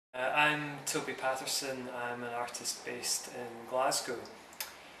I'm Toby Paterson. I'm an artist based in Glasgow,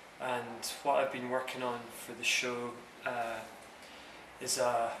 and what I've been working on for the show is,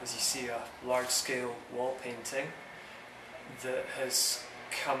 as you see, a large-scale wall painting that has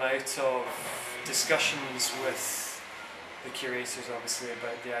come out of discussions with the curators, obviously,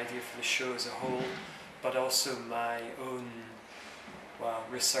 about the idea for the show as a whole, but also my own, well,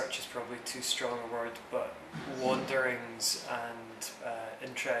 research is probably too strong a word, but wanderings and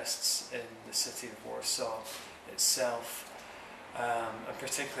interests in the city of Warsaw itself, and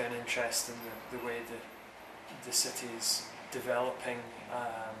particularly an interest in the way the city is developing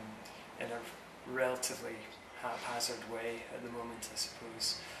in a relatively haphazard way at the moment, I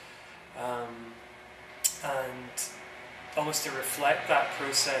suppose. And almost to reflect that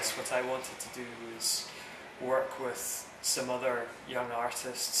process, what I wanted to do was work with some other young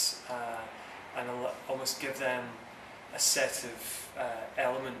artists and almost give them a set of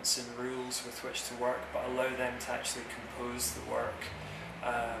elements and rules with which to work, but allow them to actually compose the work.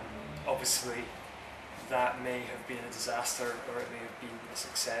 Obviously, that may have been a disaster or it may have been a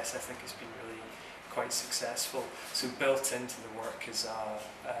success. I think it's been really quite successful. So built into the work is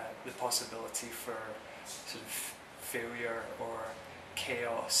the possibility for sort of failure or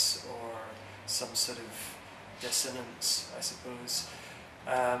chaos or some sort of dissonance, I suppose.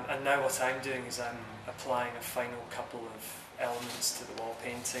 And now what I'm doing is I'm applying a final couple of elements to the wall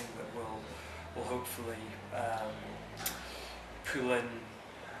painting that will hopefully pull in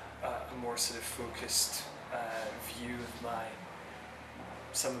a more sort of focused view of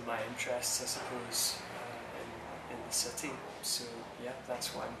some of my interests, I suppose, in the city. So yeah,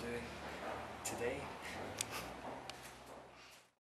 that's what I'm doing today.